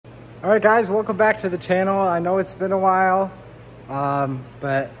All right, guys, welcome back to the channel. I know it's been a while,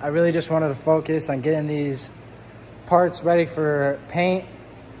 but I really just wanted to focus on getting these parts ready for paint.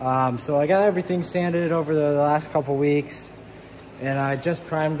 So I got everything sanded over the last couple weeks, and I just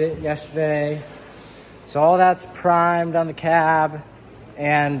primed it yesterday. So all that's primed on the cab,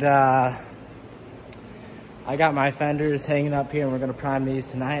 and I got my fenders hanging up here, and we're gonna prime these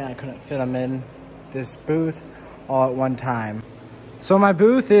tonight. I couldn't fit them in this booth all at one time. So my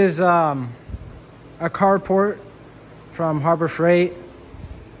booth is a carport from Harbor Freight.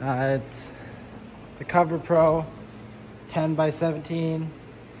 It's the Cover Pro 10 by 17,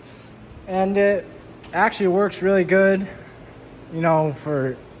 and it actually works really good, you know,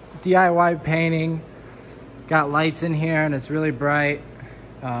 for DIY painting. Got lights in here and it's really bright.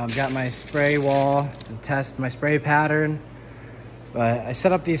 Got my spray wall to test my spray pattern, but I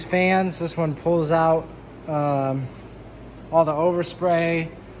set up these fans. This one pulls out all the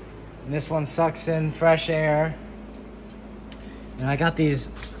overspray, and this one sucks in fresh air. And I got these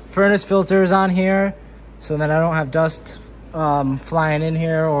furnace filters on here so that I don't have dust flying in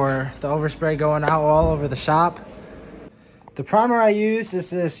here or the overspray going out all over the shop. The primer I use is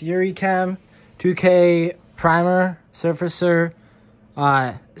this Urichem 2K primer surfacer.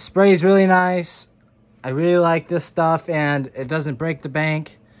 Sprays really nice. I really like this stuff, and it doesn't break the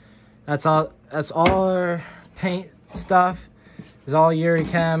bank. That's all our paint stuff is all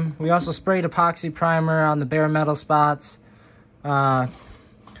Urichem. We also sprayed epoxy primer on the bare metal spots. But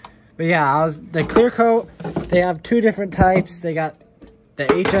yeah, the clear coat, they have two different types. They got the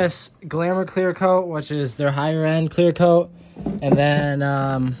HS Glamour clear coat, which is their higher end clear coat, and then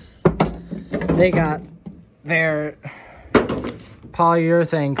they got their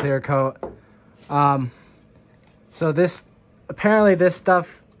polyurethane clear coat. So apparently this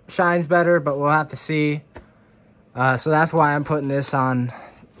stuff shines better, but we'll have to see. So that's why I'm putting this on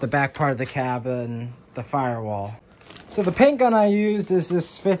the back part of the cab and the firewall. So the paint gun I used is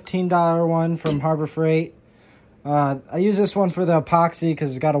this $15 one from Harbor Freight. I use this one for the epoxy because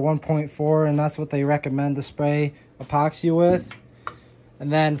it's got a 1.4, and that's what they recommend to spray epoxy with. And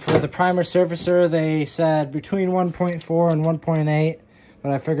then for the primer surfacer, they said between 1.4 and 1.8,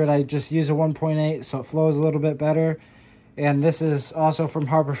 but I figured I'd just use a 1.8 so it flows a little bit better. And this is also from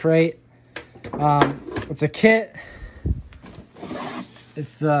Harbor Freight. It's a kit.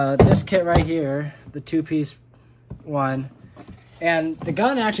 It's this kit right here, the 2-piece one, and the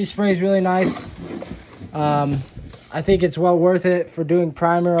gun actually sprays really nice. I think it's well worth it for doing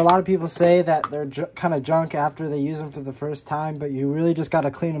primer. A lot of people say that they're kind of junk after they use them for the first time, but you really just got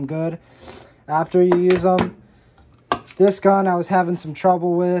to clean them good after you use them. This gun I was having some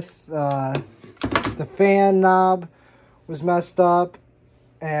trouble with. The fan knob was messed up,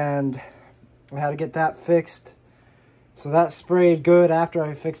 and I had to get that fixed. So that sprayed good after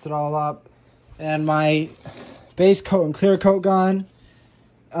I fixed it all up. And my base coat and clear coat gun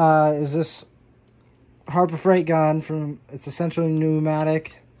is this Harbor Freight gun it's essentially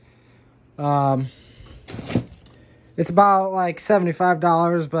pneumatic. It's about like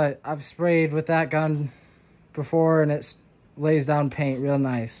 $75, but I've sprayed with that gun before, and it lays down paint real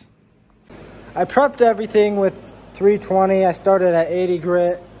nice. I prepped everything with 320. I started at 80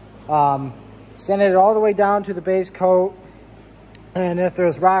 grit. Sanded it all the way down to the base coat, and if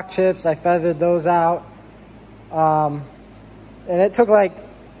there's rock chips, I feathered those out. And it took like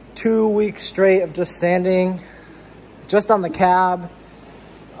 2 weeks straight of just sanding just on the cab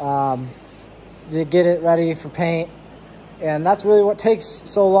to get it ready for paint. And that's really what takes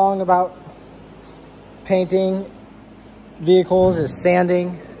so long about painting vehicles, is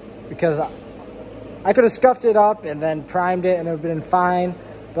sanding, because I could have scuffed it up and then primed it and it would have been fine,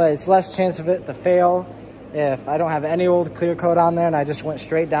 but it's less chance of it to fail if I don't have any old clear coat on there and I just went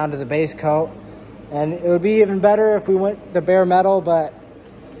straight down to the base coat. And it would be even better if we went the bare metal, but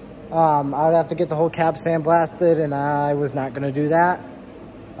I would have to get the whole cab sandblasted, and I was not going to do that.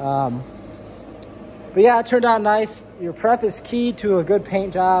 But yeah, it turned out nice. Your prep is key to a good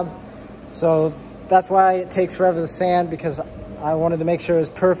paint job, so that's why it takes forever to sand, because I wanted to make sure it was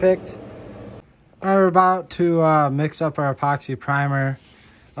perfect. We're about to mix up our epoxy primer.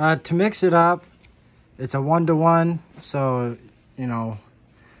 To mix it up, it's a 1-to-1, so you know,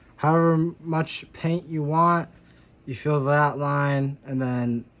 however much paint you want, you fill that line, and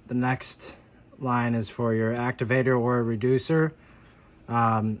then the next line is for your activator or a reducer.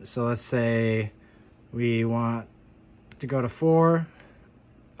 So let's say we want to go to 4,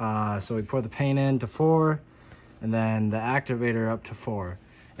 so we pour the paint in to 4, and then the activator up to 4.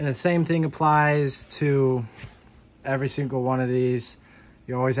 And the same thing applies to every single one of these.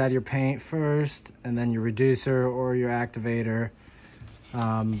 You always add your paint first, and then your reducer or your activator.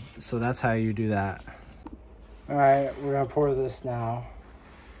 So that's how you do that. All right, we're gonna pour this now.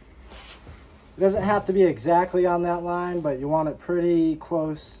 It doesn't have to be exactly on that line, but you want it pretty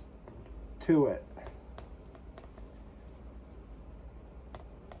close to it.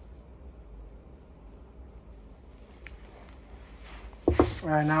 All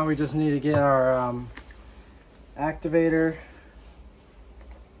right, now we just need to get our activator.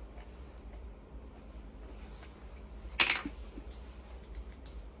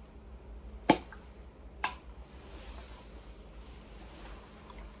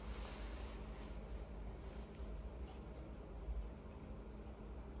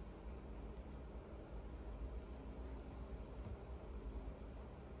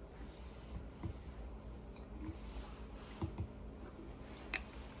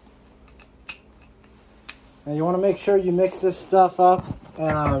 And you want to make sure you mix this stuff up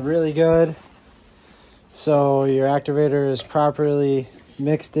really good so your activator is properly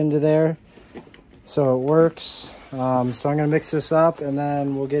mixed into there so it works. So I'm going to mix this up and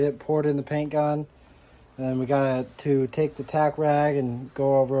then we'll get it poured in the paint gun. And then we got to take the tack rag and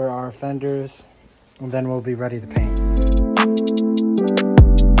go over our fenders and then we'll be ready to paint.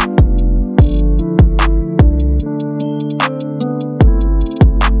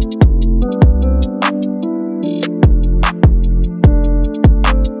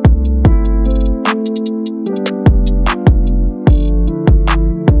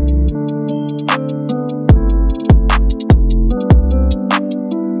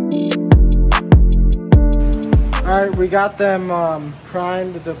 Alright, we got them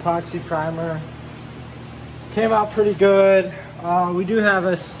primed with the epoxy primer. Came out pretty good. We do have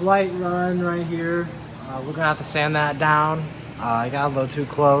a slight run right here. We're gonna have to sand that down. I got a little too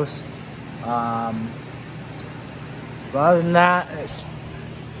close. But other than that, it's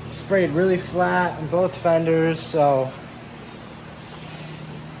sprayed really flat on both fenders, so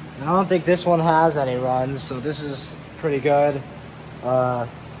I don't think this one has any runs, so this is pretty good. In a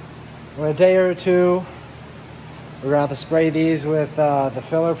day or two, we're gonna have to spray these with the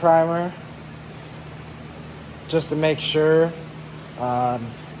filler primer just to make sure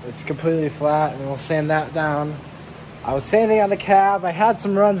it's completely flat, and we'll sand that down. I was sanding on the cab. I had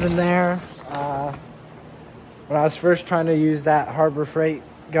some runs in there when I was first trying to use that Harbor Freight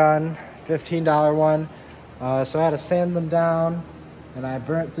gun, $15 one. So I had to sand them down, and I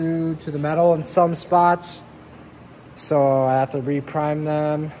burnt through to the metal in some spots, so I have to reprime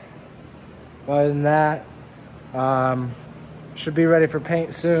them. Other than that, should be ready for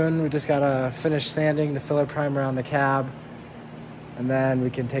paint soon. We just gotta finish sanding the filler primer on the cab and then we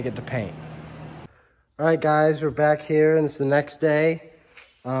can take it to paint. All right guys, we're back here and it's the next day.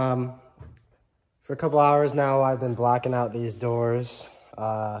 For a couple hours now I've been blocking out these doors,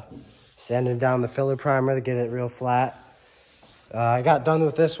 sanding down the filler primer to get it real flat. I got done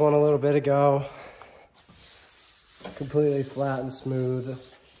with this one a little bit ago. Completely flat and smooth.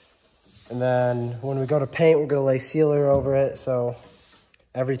 And then when we go to paint, we're gonna lay sealer over it, so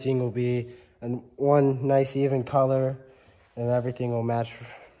everything will be in one nice even color and everything will match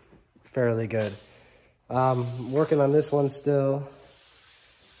fairly good. Working on this one still,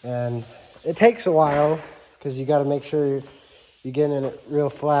 and it takes a while because you gotta make sure you're getting it real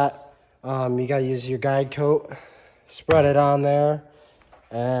flat. You gotta use your guide coat, spread it on there,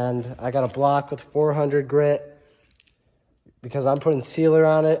 and I got a block with 400 grit. Because I'm putting sealer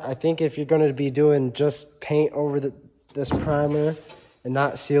on it. I think if you're going to be doing just paint over this primer and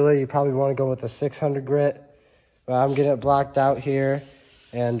not sealer, you probably want to go with a 600 grit. But I'm getting it blocked out here.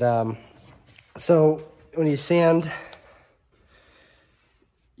 And so when you sand,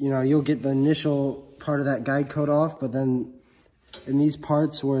 you know, you'll get the initial part of that guide coat off. But then in these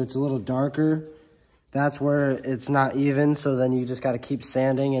parts where it's a little darker, that's where it's not even. So then you just got to keep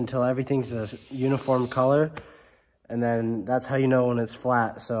sanding until everything's a uniform color. And then that's how you know when it's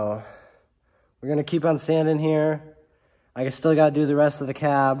flat. So we're gonna keep on sanding here. I still gotta do the rest of the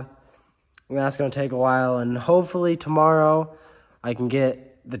cab. And that's gonna take a while. And hopefully tomorrow I can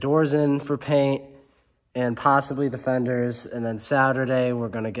get the doors in for paint and possibly the fenders. And then Saturday we're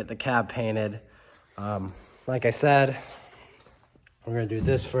gonna get the cab painted. Like I said, we're gonna do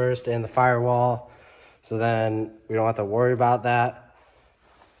this first and the firewall. So then we don't have to worry about that,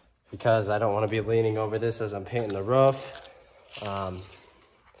 because I don't want to be leaning over this as I'm painting the roof. I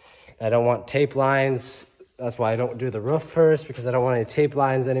don't want tape lines. That's why I don't do the roof first, because I don't want any tape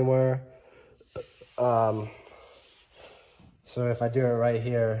lines anywhere. So if I do it right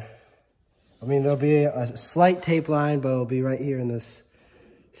here, I mean, there'll be a slight tape line, but it'll be right here in this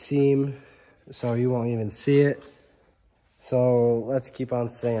seam, so you won't even see it. So let's keep on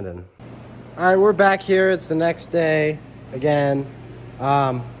sanding. All right, we're back here. It's the next day again.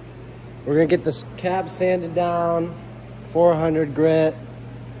 We're gonna get this cab sanded down, 400 grit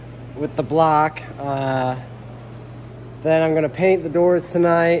with the block. Then I'm gonna paint the doors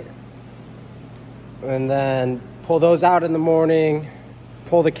tonight, and then pull those out in the morning,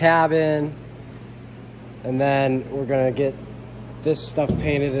 pull the cab in, and then we're gonna get this stuff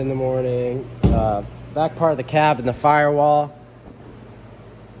painted in the morning. Back part of the cab and the firewall,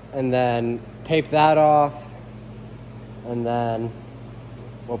 and then tape that off, and then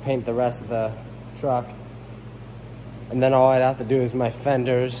we'll paint the rest of the truck. And then all I'd have to do is my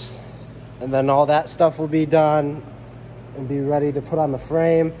fenders, and then all that stuff will be done and be ready to put on the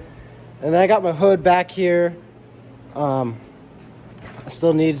frame. And then I got my hood back here. I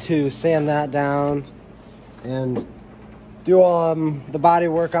still need to sand that down and do the body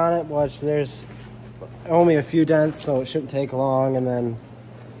work on it, which there's only a few dents, so it shouldn't take long. And then,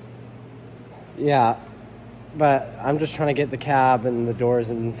 yeah, but I'm just trying to get the cab and the doors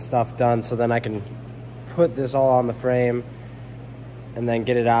and stuff done so then I can put this all on the frame and then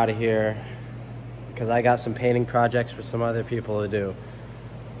get it out of here, because I got some painting projects for some other people to do.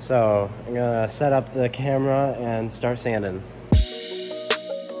 So I'm gonna set up the camera and start sanding.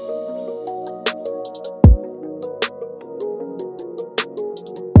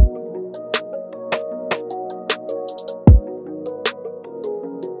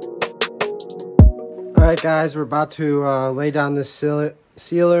 All right, guys, we're about to lay down this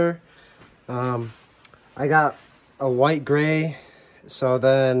sealer. I got a white gray, so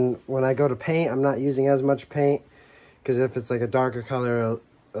then when I go to paint, I'm not using as much paint, because if it's like a darker color,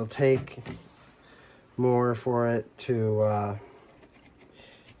 it'll take more for it to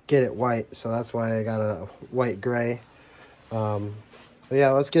get it white. So that's why I got a white gray. But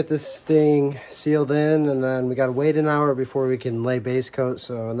yeah, let's get this thing sealed in, and then we gotta wait an hour before we can lay base coat.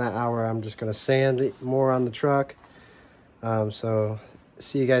 So in that hour, I'm just gonna sand it more on the truck. So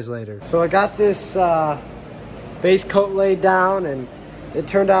see you guys later. So I got this base coat laid down, and it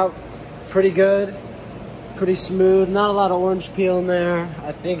turned out pretty good, pretty smooth. Not a lot of orange peel in there.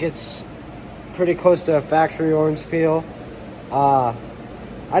 I think it's pretty close to a factory orange peel. I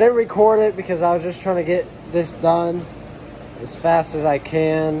didn't record it because I was just trying to get this done as fast as I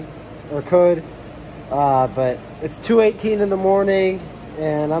can or could, but it's 2:18 in the morning,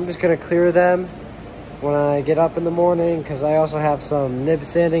 and I'm just gonna clear them when I get up in the morning, because I also have some nib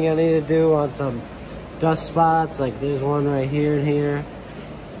sanding I need to do on some dust spots. Like there's one right here and here.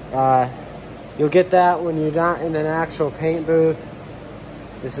 You'll get that when you're not in an actual paint booth.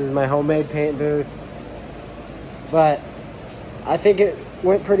 This is my homemade paint booth, but I think it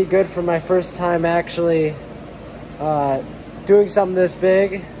went pretty good for my first time actually doing something this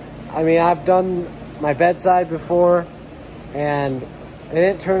big. I mean, I've done my bedside before, and it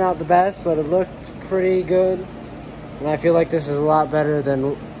didn't turn out the best, but it looked pretty good. And I feel like this is a lot better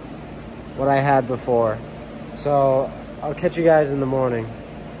than what I had before. So I'll catch you guys in the morning.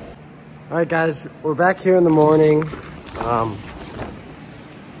 All right, guys, we're back here in the morning. I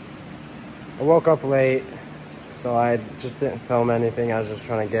woke up late, so I just didn't film anything. I was just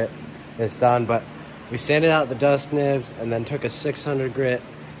trying to get this done, but we sanded out the dust nibs and then took a 600 grit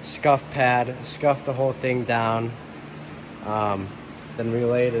scuff pad, scuffed the whole thing down. Then we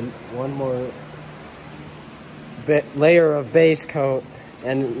laid in one more layer of base coat,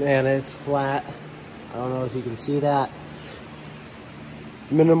 and man, it's flat. I don't know if you can see that.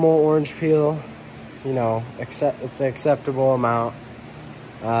 Minimal orange peel, you know, it's the acceptable amount.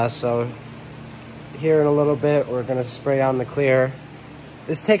 So here in a little bit, we're gonna spray on the clear.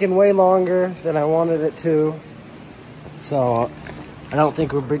 It's taken way longer than I wanted it to, so I don't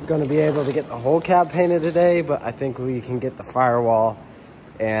think we're gonna be able to get the whole cab painted today, but I think we can get the firewall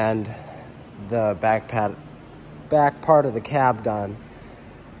and the back part of the cab done.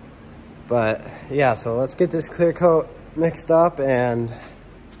 But yeah, so let's get this clear coat mixed up and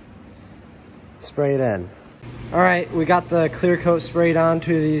spray it in. All right, we got the clear coat sprayed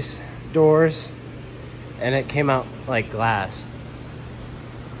onto these doors, and it came out like glass.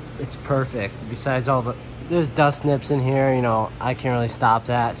 It's perfect. Besides there's dust nips in here, you know, I can't really stop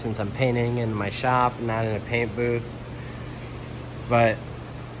that since I'm painting in my shop, not in a paint booth. But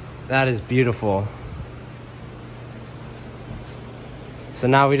that is beautiful. So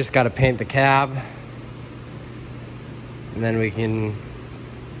now we just got to paint the cab, and then we can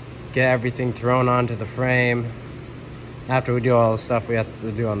get everything thrown onto the frame after we do all the stuff we have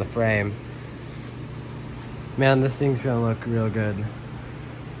to do on the frame. Man, this thing's gonna look real good.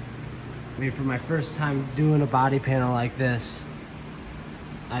 I mean, for my first time doing a body panel like this,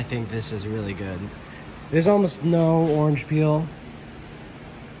 I think this is really good. There's almost no orange peel.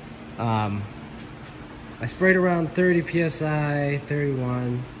 I sprayed around 30 PSI,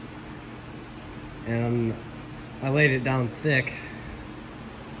 31, and I laid it down thick,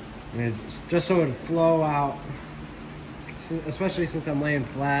 and it's just so it would flow out, especially since I'm laying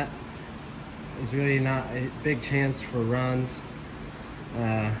flat. There's really not a big chance for runs.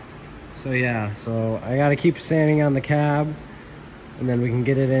 So yeah, so I gotta keep sanding on the cab, and then we can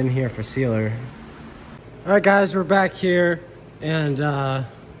get it in here for sealer. All right guys, we're back here, and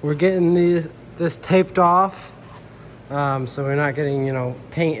we're getting this taped off, so we're not getting, you know,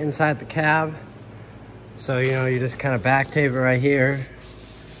 paint inside the cab. So, you know, you just kind of back tape it right here,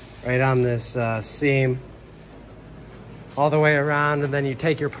 right on this seam, all the way around, and then you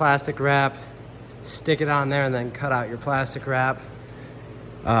take your plastic wrap, stick it on there, and then cut out your plastic wrap.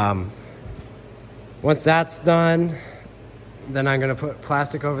 Once that's done, then I'm gonna put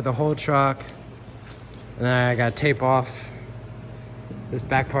plastic over the whole truck, and then I gotta tape off this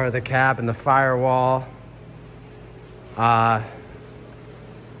back part of the cab and the firewall.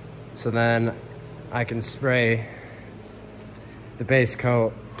 So then I can spray the base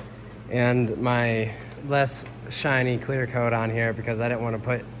coat and my less shiny clear coat on here, because I didn't want to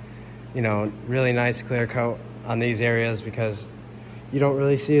put, you know, really nice clear coat on these areas because you don't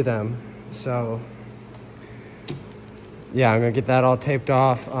really see them. So yeah, I'm gonna get that all taped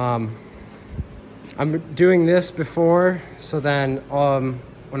off. I'm doing this before, so then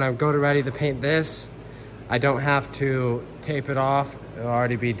when I go to ready to paint this, I don't have to tape it off. It'll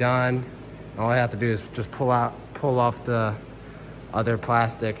already be done. All I have to do is just pull off the other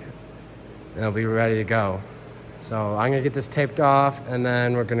plastic, and it'll be ready to go. So I'm gonna get this taped off, and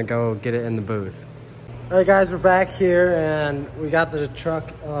then we're gonna go get it in the booth. All right guys, we're back here, and we got the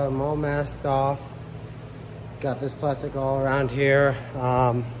truck all masked off. Got this plastic all around here.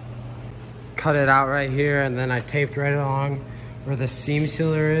 Cut it out right here, and then I taped right along where the seam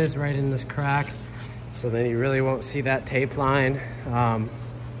sealer is, right in this crack. So then you really won't see that tape line. So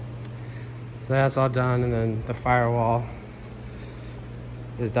that's all done, and then the firewall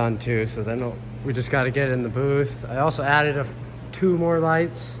is done too. So then we just got to get it in the booth. I also added 2 more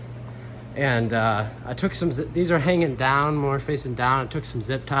lights, and I took some, these are hanging down, more facing down. I took some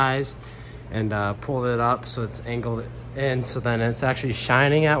zip ties and pulled it up so it's angled in, so then it's actually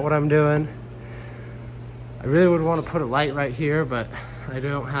shining at what I'm doing. I really would want to put a light right here, but I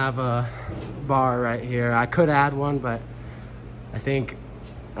don't have a bar right here. I could add one, but I think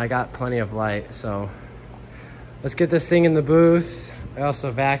I got plenty of light. So let's get this thing in the booth. I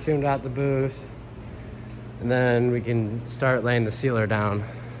also vacuumed out the booth, and then we can start laying the sealer down.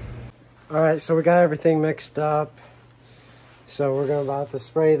 All right, so we got everything mixed up. So we're about to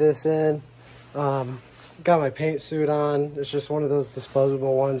spray this in. Got my paint suit on. It's just one of those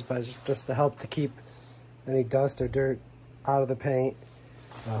disposable ones, but it's just to help to keep any dust or dirt out of the paint.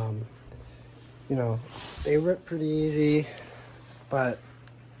 You know, they rip pretty easy, but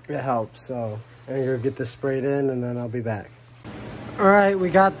it helps. So I'm gonna get this sprayed in, and then I'll be back. All right,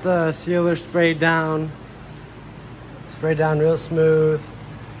 we got the sealer sprayed down real smooth.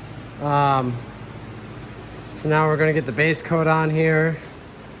 So now we're gonna get the base coat on here.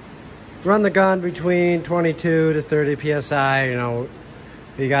 Run the gun between 22 to 30 PSI. You know,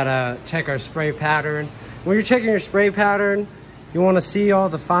 we gotta check our spray pattern. When you're checking your spray pattern, you wanna see all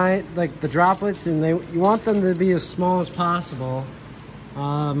the fine, like the droplets, and you want them to be as small as possible.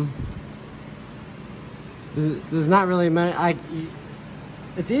 There's not really many,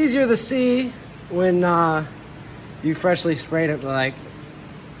 it's easier to see when you freshly sprayed it, but like,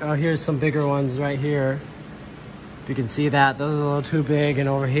 oh, here's some bigger ones right here. If you can see that, those are a little too big, and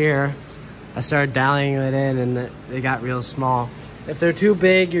over here, I started dialing it in, and they got real small. If they're too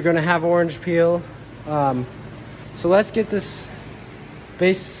big, you're gonna have orange peel. So let's get this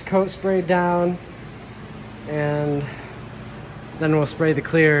base coat sprayed down, and then we'll spray the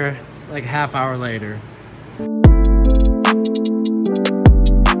clear like a half hour later.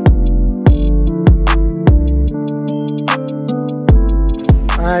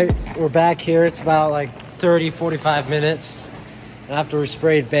 All right, we're back here. It's about like 30-45 minutes after we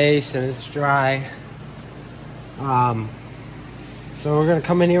sprayed base and it's dry. So we're gonna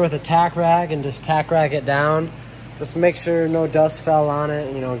come in here with a tack rag and just tack rag it down, just to make sure no dust fell on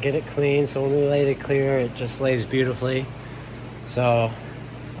it, you know, get it clean. So when we lay it clear, it just lays beautifully. So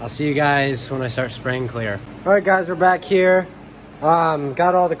I'll see you guys when I start spraying clear. All right guys, we're back here.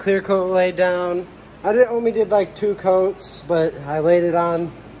 Got all the clear coat laid down. I only did like 2 coats, but I laid it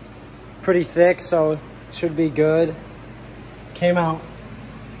on pretty thick, so it should be good. Came out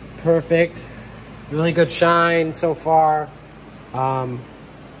perfect. Really good shine so far. From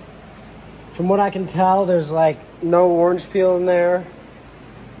what I can tell, there's like no orange peel in there.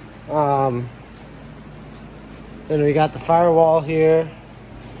 Then we got the firewall here.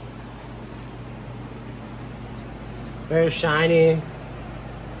 Very shiny.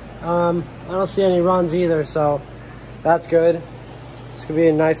 I don't see any runs either, so that's good. It's gonna be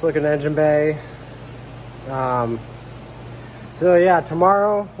a nice looking engine bay. So yeah,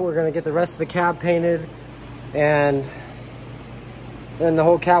 tomorrow we're gonna get the rest of the cab painted, and then the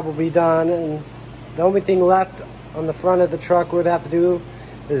whole cab will be done. And the only thing left on the front of the truck we'd have to do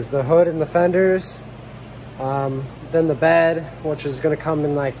is the hood and the fenders. Then the bed, which is gonna come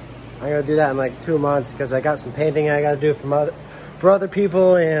in like, I'm gonna do that in like 2 months because I got some painting I gotta do for other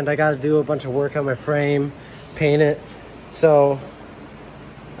people, and I gotta do a bunch of work on my frame, paint it. So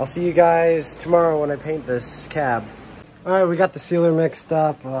I'll see you guys tomorrow when I paint this cab. All right, we got the sealer mixed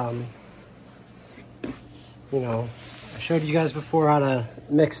up. You know, I showed you guys before how to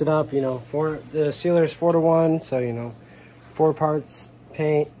mix it up. You know, the sealer is 4-to-1, so you know, 4 parts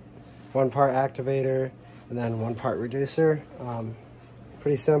paint, 1 part activator, and then 1 part reducer.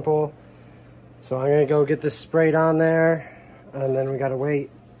 Pretty simple. So I'm gonna go get this sprayed on there, and then we gotta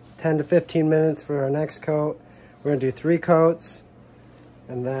wait 10 to 15 minutes for our next coat. We're gonna do 3 coats,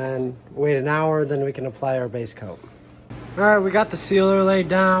 and then wait an hour, then we can apply our base coat. All right, we got the sealer laid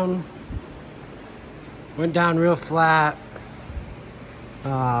down. Went down real flat.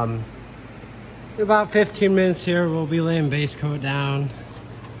 In about 15 minutes here, we'll be laying base coat down.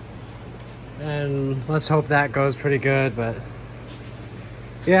 And let's hope that goes pretty good, but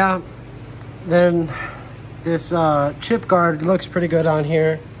yeah. Then this chip guard looks pretty good on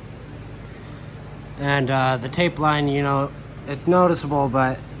here. And the tape line, you know, it's noticeable,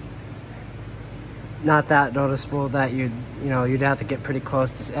 but not that noticeable that you'd have to get pretty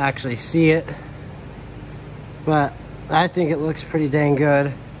close to actually see it. But I think it looks pretty dang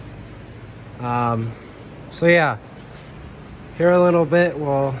good. So yeah, here in a little bit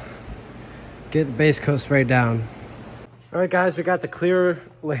we'll get the base coat sprayed down. All right guys, we got the clear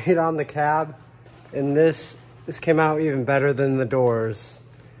laid on the cab, and this came out even better than the doors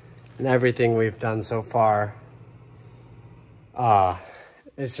and everything we've done so far.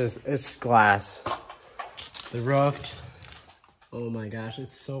 It's glass. The roof, oh my gosh,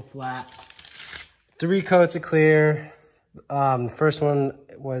 it's so flat. 3 coats of clear. The first one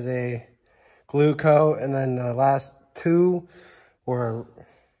was a glue coat, and then the last 2 were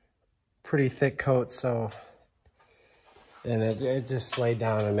pretty thick coats, so, and it just laid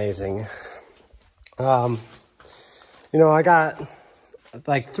down amazing. You know, I got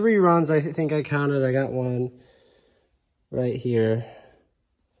like 3 runs, I think I counted. I got 1 right here,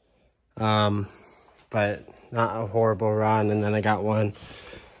 but not a horrible run. And then I got 1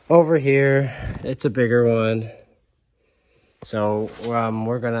 over here. It's a bigger one, so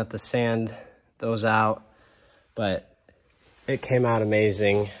we're gonna have to sand those out, but it came out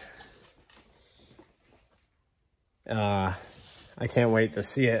amazing. I can't wait to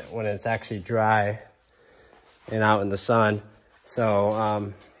see it when it's actually dry and out in the sun.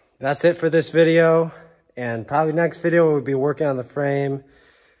 So that's it for this video, and probably next video we'll be working on the frame,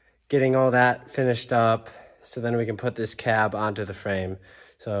 getting all that finished up, so then we can put this cab onto the frame.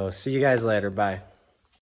 So see you guys later. Bye.